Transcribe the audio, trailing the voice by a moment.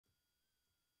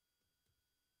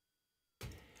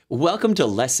Welcome to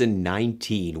Lesson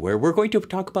 19, where we're going to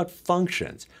talk about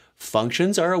functions.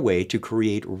 Functions are a way to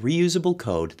create reusable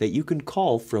code that you can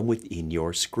call from within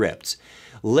your scripts.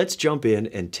 Let's jump in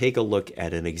and take a look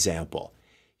at an example.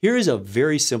 Here is a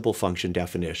very simple function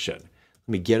definition.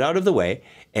 Let me get out of the way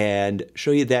and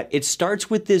show you that it starts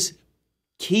with this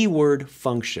keyword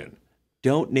function.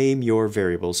 Don't name your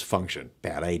variables function.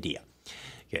 Bad idea.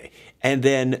 Okay. And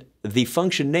then the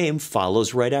function name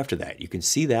follows right after that. You can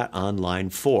see that on line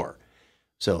 4.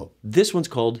 So this one's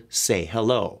called say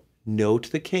hello.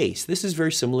 Note the case. This is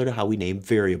very similar to how we name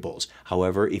variables.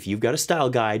 However, if you've got a style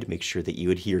guide, make sure that you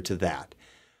adhere to that.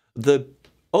 The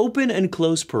open and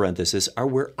close parentheses are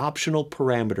where optional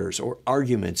parameters or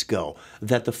arguments go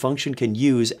that the function can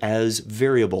use as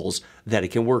variables that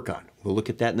it can work on. We'll look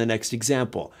at that in the next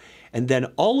example. And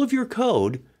then all of your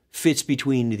code fits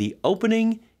between the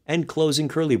opening and closing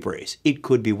curly brace. It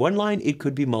could be one line, it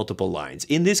could be multiple lines.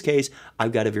 In this case,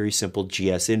 I've got a very simple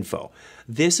gsinfo.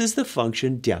 This is the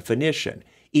function definition.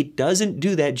 It doesn't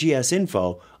do that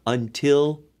gsinfo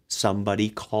until somebody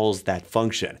calls that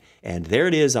function. And there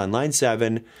it is on line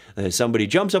 7. Somebody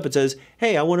jumps up and says,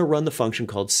 hey, I want to run the function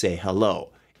called say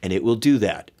hello. And it will do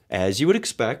that. As you would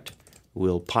expect,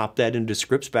 we'll pop that into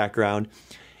script's background.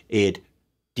 It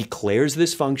declares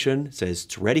this function, says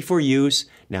it's ready for use.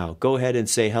 Now go ahead and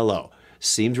say hello.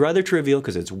 Seems rather trivial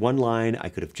because it's one line. I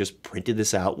could have just printed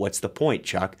this out. What's the point,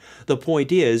 Chuck? The point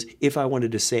is, if I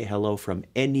wanted to say hello from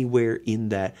anywhere in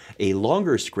that a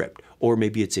longer script, or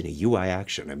maybe it's in a UI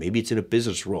action, or maybe it's in a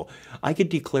business rule, I could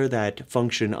declare that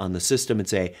function on the system and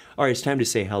say, all right, it's time to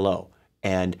say hello,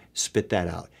 and spit that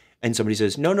out. And somebody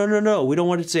says, no, we don't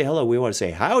want it to say hello. We want to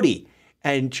say howdy,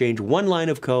 and change one line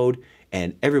of code.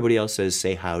 And everybody else says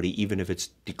say howdy, even if it's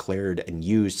declared and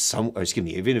used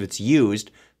even if it's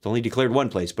used, it's only declared one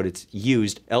place, but it's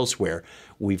used elsewhere.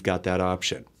 We've got that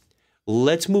option.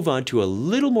 Let's move on to a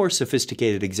little more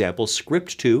sophisticated example,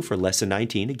 script 2 for lesson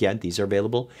 19. Again, these are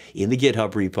available in the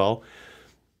GitHub repo.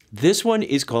 This one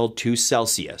is called to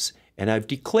Celsius, and I've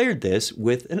declared this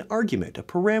with an argument, a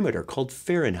parameter called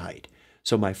Fahrenheit.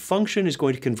 So my function is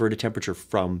going to convert a temperature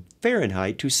from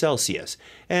Fahrenheit to Celsius.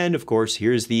 And of course,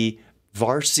 here's the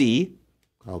var_c.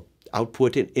 I'll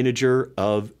output an integer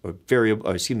of a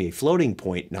floating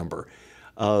point number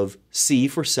of C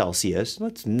for Celsius.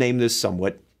 Let's name this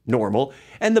somewhat normal.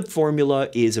 And the formula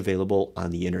is available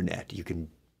on the internet. You can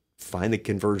find the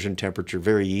conversion temperature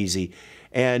very easy.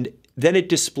 And then it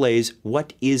displays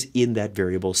what is in that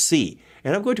variable C.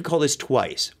 And I'm going to call this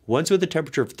twice. Once with a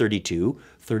temperature of 32.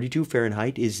 32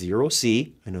 Fahrenheit is 0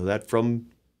 C. I know that from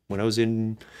when I was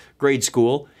in grade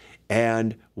school.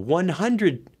 And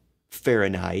 100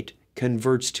 Fahrenheit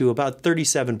converts to about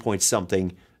 37 point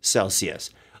something Celsius.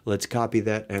 Let's copy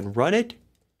that and run it.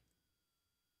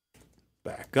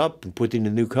 Back up and put in the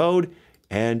new code.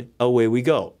 And away we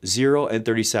go. 0 and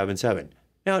 37.7.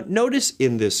 Now notice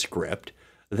in this script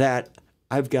that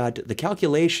I've got the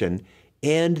calculation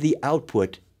and the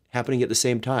output happening at the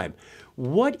same time.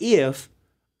 What if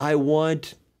I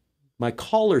want my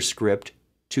caller script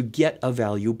to get a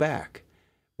value back?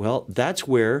 Well, that's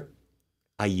where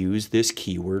I use this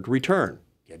keyword return.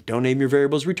 Don't name your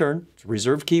variables return. It's a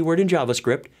reserved keyword in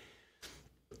JavaScript.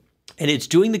 And it's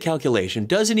doing the calculation,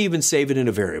 doesn't even save it in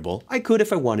a variable. I could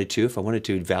if I wanted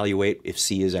to evaluate if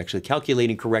C is actually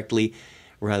calculating correctly,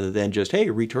 rather than just,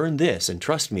 hey, return this, and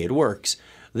trust me, it works.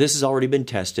 This has already been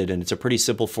tested, and it's a pretty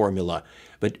simple formula.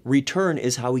 But return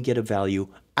is how we get a value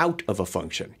out of a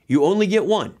function. You only get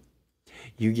one.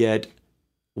 You get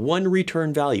one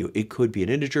return value. It could be an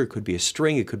integer, it could be a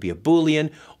string, it could be a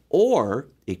Boolean, or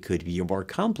it could be a more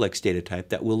complex data type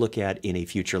that we'll look at in a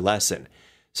future lesson.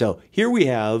 So here we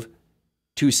have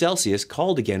to Celsius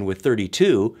called again with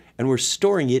 32, and we're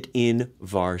storing it in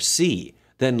var_c.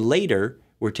 Then later,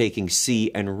 we're taking C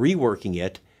and reworking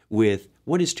it with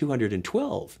what is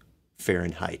 212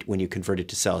 Fahrenheit when you convert it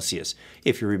to Celsius.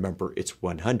 If you remember, it's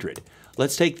 100.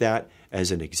 Let's take that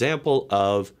as an example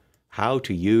of how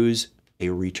to use a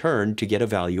return to get a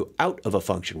value out of a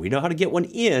function. We know how to get one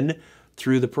in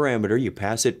through the parameter. You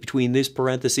pass it between these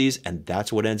parentheses, and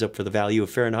that's what ends up for the value of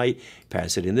Fahrenheit.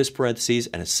 Pass it in this parentheses,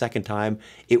 and a second time,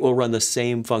 it will run the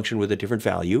same function with a different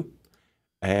value.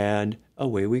 And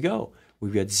away we go.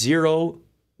 We've got 0.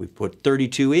 We put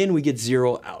 32 in, we get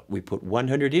 0 out. We put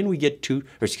 100 in, we put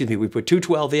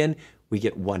 212 in, we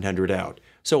get 100 out.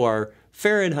 So our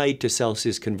Fahrenheit to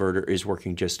Celsius converter is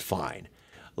working just fine.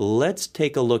 Let's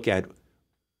take a look at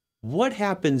what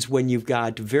happens when you've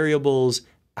got variables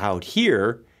out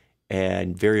here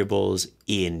and variables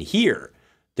in here.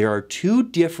 There are two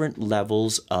different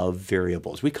levels of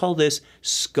variables. We call this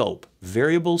scope,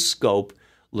 variable scope.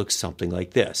 looks something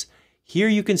like this. Here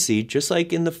you can see, just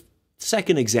like in the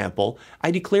second example,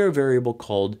 I declare a variable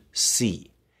called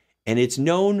C, and it's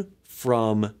known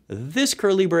from this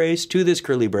curly brace to this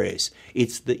curly brace.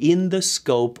 It's in the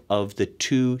scope of the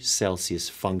 2 Celsius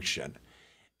function.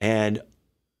 And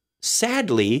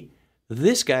sadly,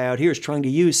 this guy out here is trying to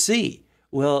use C.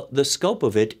 Well, the scope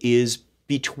of it is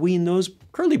between those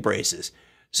curly braces.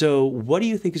 So what do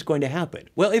you think is going to happen?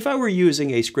 Well, if I were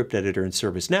using a script editor in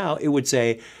ServiceNow, it would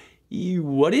say,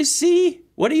 what is C?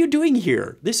 What are you doing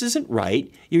here? This isn't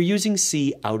right. You're using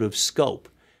C out of scope.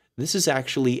 This is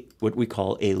actually what we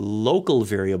call a local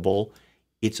variable.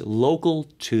 It's local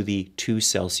to the 2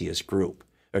 Celsius group,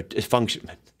 or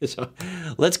function. So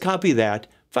let's copy that,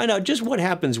 find out just what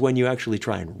happens when you actually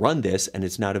try and run this and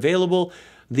it's not available.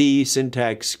 The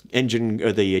syntax engine,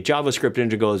 or the JavaScript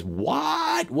engine goes,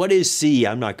 what? What is C?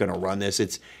 I'm not going to run this.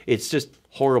 It's just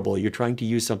horrible. You're trying to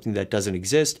use something that doesn't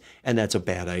exist, and that's a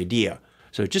bad idea.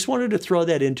 So just wanted to throw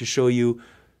that in to show you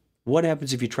what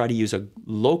happens if you try to use a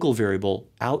local variable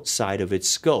outside of its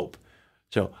scope.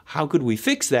 So how could we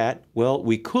fix that? Well,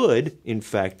 we could, in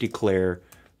fact, declare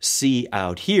C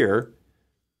out here,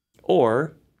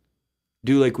 or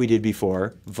do like we did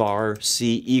before, var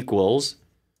C equals,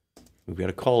 we've got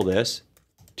to call this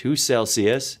 2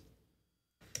 Celsius,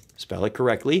 spell it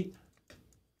correctly.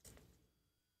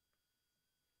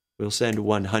 We'll send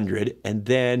 100, and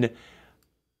then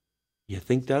you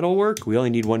think that'll work? We only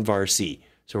need one var C.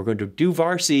 So we're going to do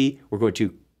var C, we're going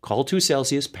to call 2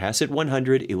 Celsius, pass it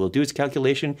 100, it will do its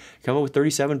calculation, come up with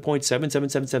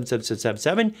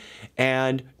 37.77777777,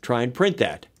 and try and print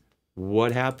that.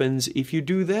 What happens if you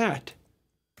do that?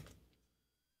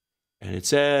 And it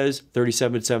says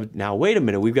 37.7. Now wait a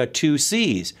minute, we've got 2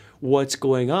 C's. What's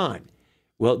going on?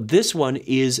 Well, this one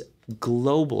is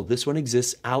global. This one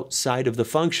exists outside of the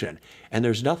function. And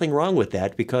there's nothing wrong with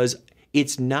that because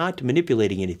it's not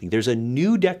manipulating anything. There's a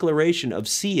new declaration of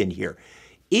C in here.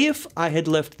 If I had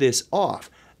left this off,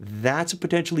 that's a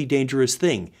potentially dangerous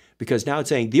thing because now it's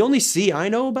saying the only C I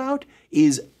know about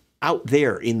is out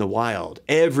there in the wild.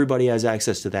 Everybody has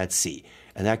access to that C,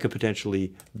 and that could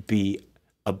potentially be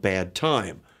a bad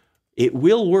time. It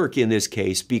will work in this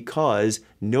case because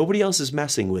nobody else is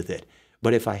messing with it.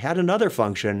 But if I had another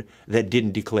function that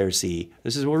didn't declare C,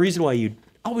 this is one reason why you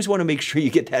always want to make sure you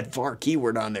get that var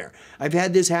keyword on there. I've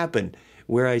had this happen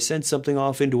where I sent something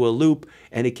off into a loop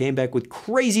and it came back with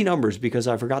crazy numbers because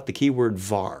I forgot the keyword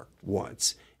var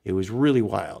once. It was really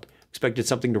wild. Expected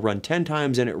something to run 10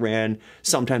 times and it ran,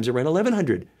 sometimes it ran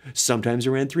 1100, sometimes it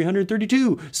ran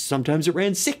 332, sometimes it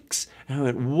ran 6. And I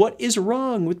went, what is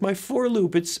wrong with my for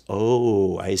loop?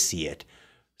 Oh, I see it.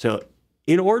 So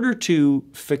in order to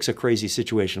fix a crazy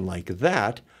situation like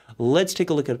that, let's take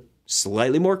a look at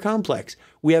slightly more complex.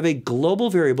 We have a global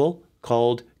variable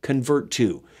called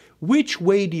convert_to. Which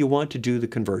way do you want to do the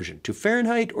conversion, to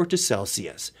Fahrenheit or to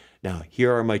Celsius? Now,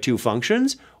 here are my 2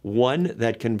 functions, one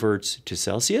that converts to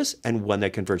Celsius and one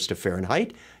that converts to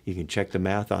Fahrenheit. You can check the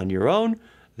math on your own.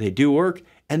 They do work.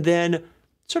 And then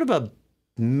sort of a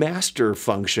master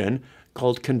function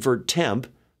called convert_temp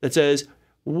that says,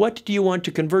 what do you want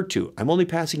to convert to? I'm only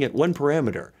passing it one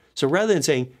parameter. So rather than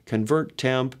saying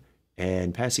convert_temp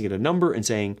and passing it a number and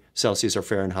saying Celsius or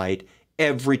Fahrenheit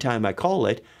every time I call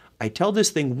it, I tell this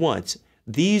thing once,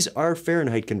 these are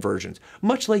Fahrenheit conversions.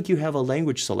 Much like you have a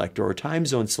language selector or time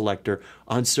zone selector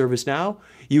on ServiceNow,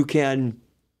 you can,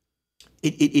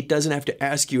 it doesn't have to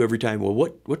ask you every time, well,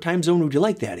 what time zone would you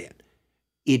like that in?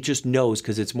 It just knows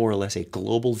because it's more or less a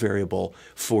global variable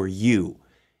for you.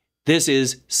 This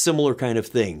is similar kind of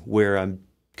thing where I'm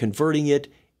converting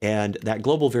it and that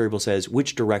global variable says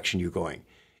which direction you're going.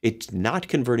 It's not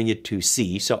converting it to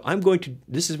C, so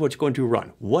this is what's going to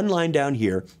run. One line down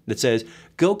here that says,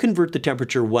 go convert the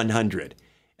temperature 100.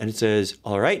 And it says,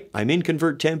 all right, I'm in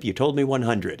convert temp, you told me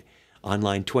 100. On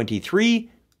line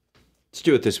 23, let's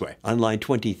do it this way. On line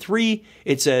 23,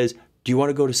 it says, do you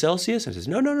want to go to Celsius? And it says,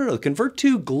 no, convert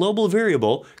to global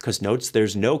variable, because notice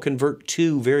there's no convert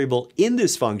to variable in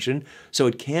this function, so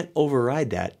it can't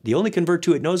override that. The only convert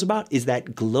to it knows about is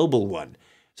that global one.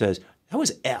 It says, that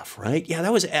was F, right? Yeah,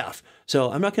 that was F.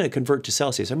 So I'm not going to convert to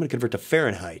Celsius. I'm going to convert to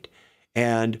Fahrenheit.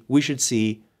 And we should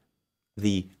see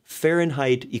the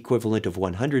Fahrenheit equivalent of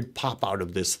 100 pop out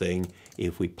of this thing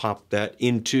if we pop that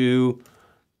into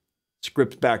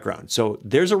script background. So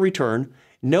there's a return.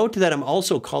 Note that I'm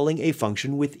also calling a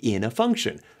function within a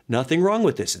function. Nothing wrong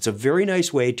with this. It's a very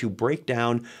nice way to break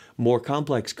down more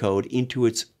complex code into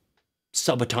its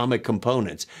subatomic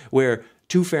components, where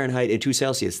 2 Fahrenheit and 2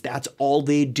 Celsius, that's all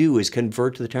they do is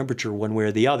convert the temperature one way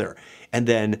or the other. And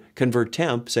then convert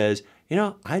temp says,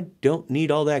 I don't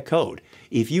need all that code.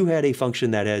 If you had a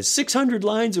function that has 600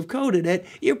 lines of code in it,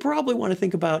 you probably want to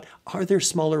think about, are there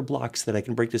smaller blocks that I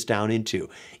can break this down into?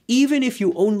 Even if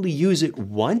you only use it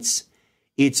once,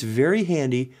 it's very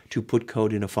handy to put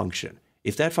code in a function.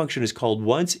 If that function is called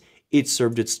once, it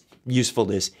served its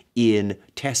usefulness in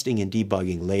testing and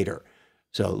debugging later.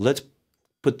 So let's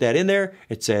put that in there.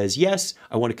 It says, yes,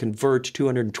 I want to convert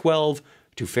 212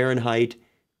 to Fahrenheit.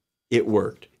 It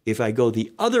worked. If I go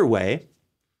the other way,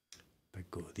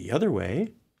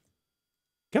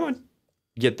 come on,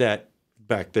 get that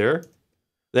back there.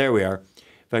 There we are.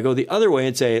 If I go the other way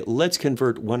and say, let's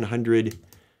convert 100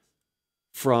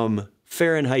 from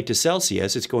Fahrenheit to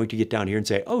Celsius, it's going to get down here and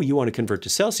say, oh, you want to convert to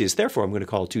Celsius. Therefore, I'm going to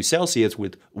call to Celsius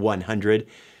with 100.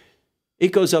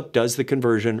 It goes up, does the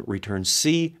conversion, returns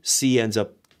C. C ends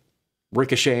up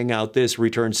ricocheting out this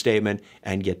return statement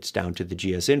and gets down to the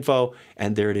GS info.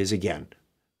 And there it is again.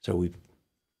 So we've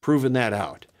proven that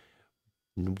out.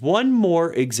 One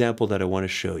more example that I want to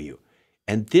show you.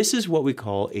 And this is what we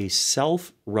call a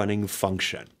self-running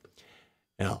function.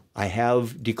 Now, I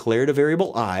have declared a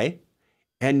variable I.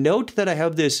 And note that I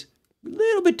have this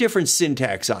little bit different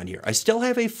syntax on here. I still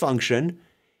have a function,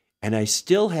 and I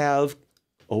still have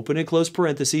open and close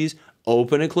parentheses,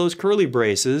 open and close curly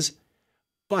braces,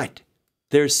 but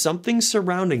there's something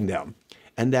surrounding them,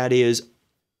 and that is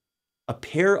a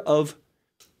pair of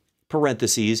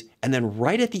parentheses, and then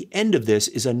right at the end of this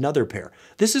is another pair.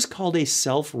 This is called a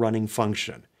self-running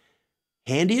function.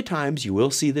 Handy at times, you will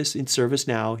see this in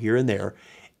ServiceNow here and there,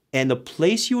 and the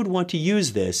place you would want to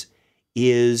use this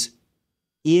is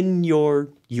in your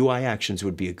UI actions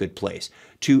would be a good place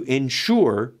to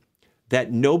ensure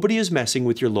that nobody is messing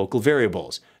with your local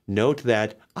variables. Note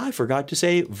that I forgot to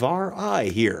say var I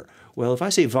here. Well, if I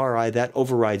say var I, that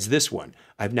overrides this one.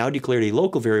 I've now declared a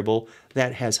local variable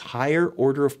that has higher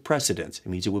order of precedence. It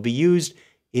means it will be used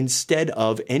instead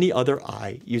of any other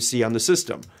I you see on the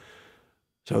system.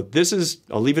 So this is,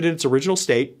 I'll leave it in its original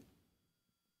state.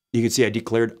 You can see I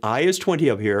declared I as 20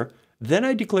 up here. Then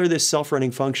I declare this self-running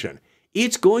function.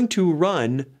 It's going to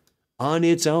run on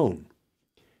its own.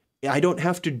 I don't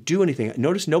have to do anything.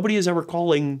 Notice nobody is ever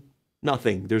calling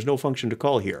nothing. There's no function to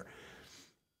call here.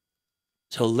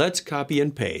 So let's copy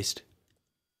and paste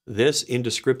this into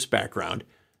script's background.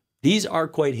 These are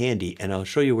quite handy, and I'll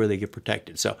show you where they get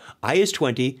protected. So I is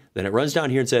 20, then it runs down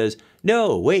here and says,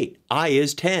 no, wait, I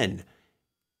is 10.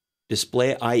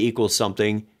 Display I equals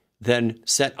something, then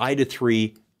set I to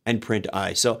 3, and print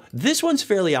I. So this one's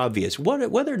fairly obvious.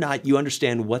 Whether or not you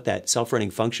understand what that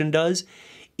self-running function does,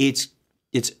 it's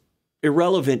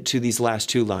irrelevant to these last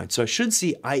two lines. So I should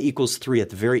see I equals 3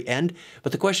 at the very end.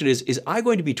 But the question is I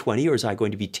going to be 20 or is I going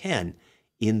to be 10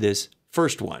 in this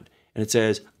first one? And it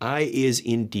says I is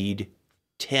indeed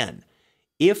 10.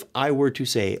 If I were to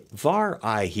say var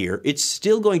I here, it's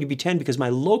still going to be 10 because my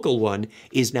local one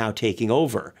is now taking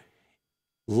over.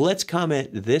 Let's comment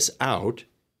this out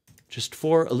just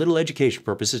for a little education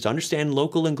purposes to understand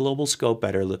local and global scope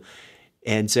better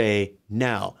and say,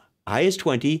 now, I is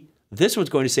 20. This one's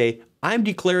going to say, I'm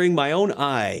declaring my own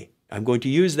I. I'm going to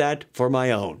use that for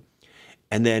my own.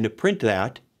 And then print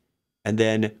that, and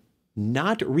then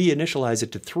not reinitialize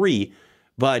it to 3,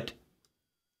 but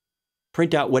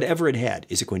print out whatever it had.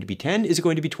 Is it going to be 10? Is it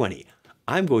going to be 20?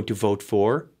 I'm going to vote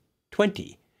for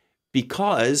 20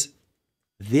 because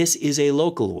this is a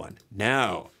local one.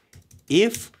 Now,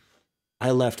 if I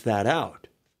left that out,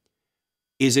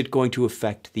 is it going to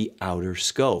affect the outer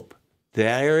scope?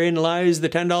 Therein lies the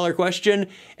 $10 question,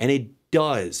 and it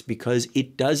does because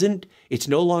it's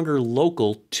no longer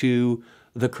local to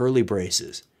the curly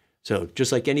braces. So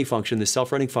just like any function, the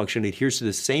self-running function adheres to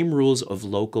the same rules of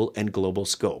local and global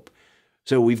scope.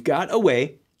 So we've got a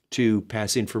way to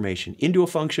pass information into a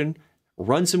function,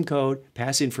 run some code,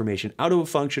 pass information out of a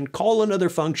function, call another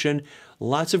function,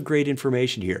 lots of great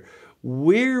information here.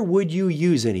 Where would you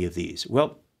use any of these?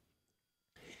 Well,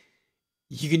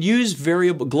 you can use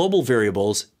global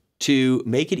variables to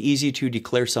make it easy to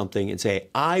declare something and say,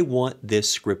 I want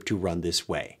this script to run this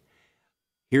way.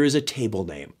 Here is a table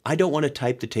name. I don't want to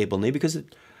type the table name because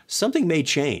something may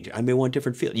change. I may want a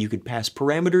different field. You could pass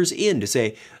parameters in to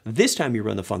say, this time you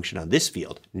run the function on this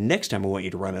field. Next time I want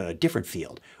you to run on a different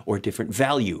field or a different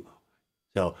value.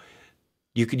 So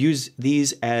you could use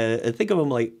these as, think of them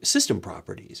like system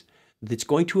properties that's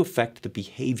going to affect the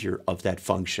behavior of that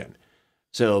function.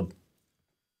 So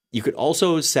you could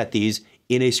also set these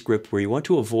in a script where you want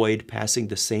to avoid passing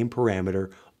the same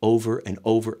parameter over and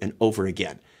over and over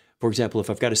again. For example, if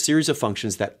I've got a series of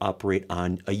functions that operate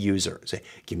on a user, say,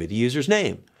 give me the user's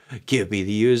name, give me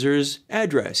the user's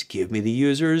address, give me the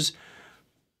user's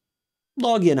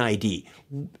login ID.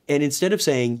 And instead of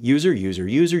saying user, user,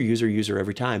 user, user, user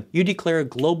every time, you declare a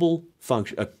global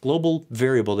function, a global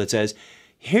variable that says,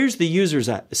 here's the user's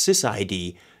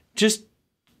sysid, just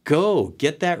go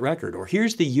get that record. Or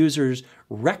here's the user's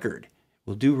record.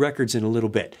 We'll do records in a little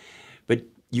bit. But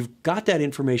you've got that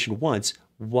information once.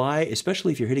 Why,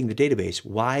 especially if you're hitting the database,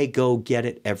 why go get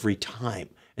it every time?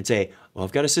 And say, well,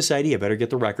 I've got a sysid, I better get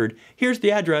the record. Here's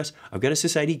the address. I've got a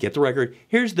sysid, get the record.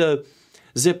 Here's the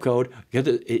zip code.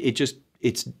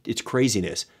 It's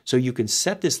craziness. So you can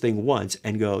set this thing once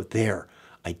and go, there,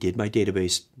 I did my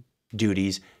database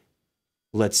duties.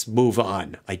 Let's move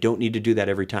on. I don't need to do that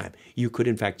every time. You could,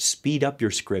 in fact, speed up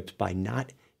your script by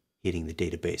not hitting the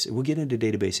database. We'll get into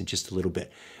database in just a little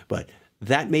bit, but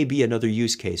that may be another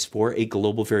use case for a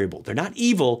global variable. They're not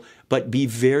evil, but be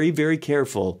very, very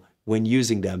careful when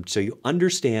using them so you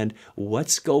understand what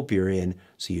scope you're in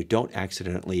so you don't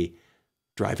accidentally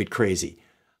drive it crazy.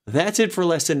 That's it for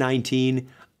lesson 19.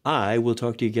 I will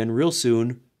talk to you again real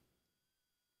soon.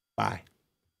 Bye.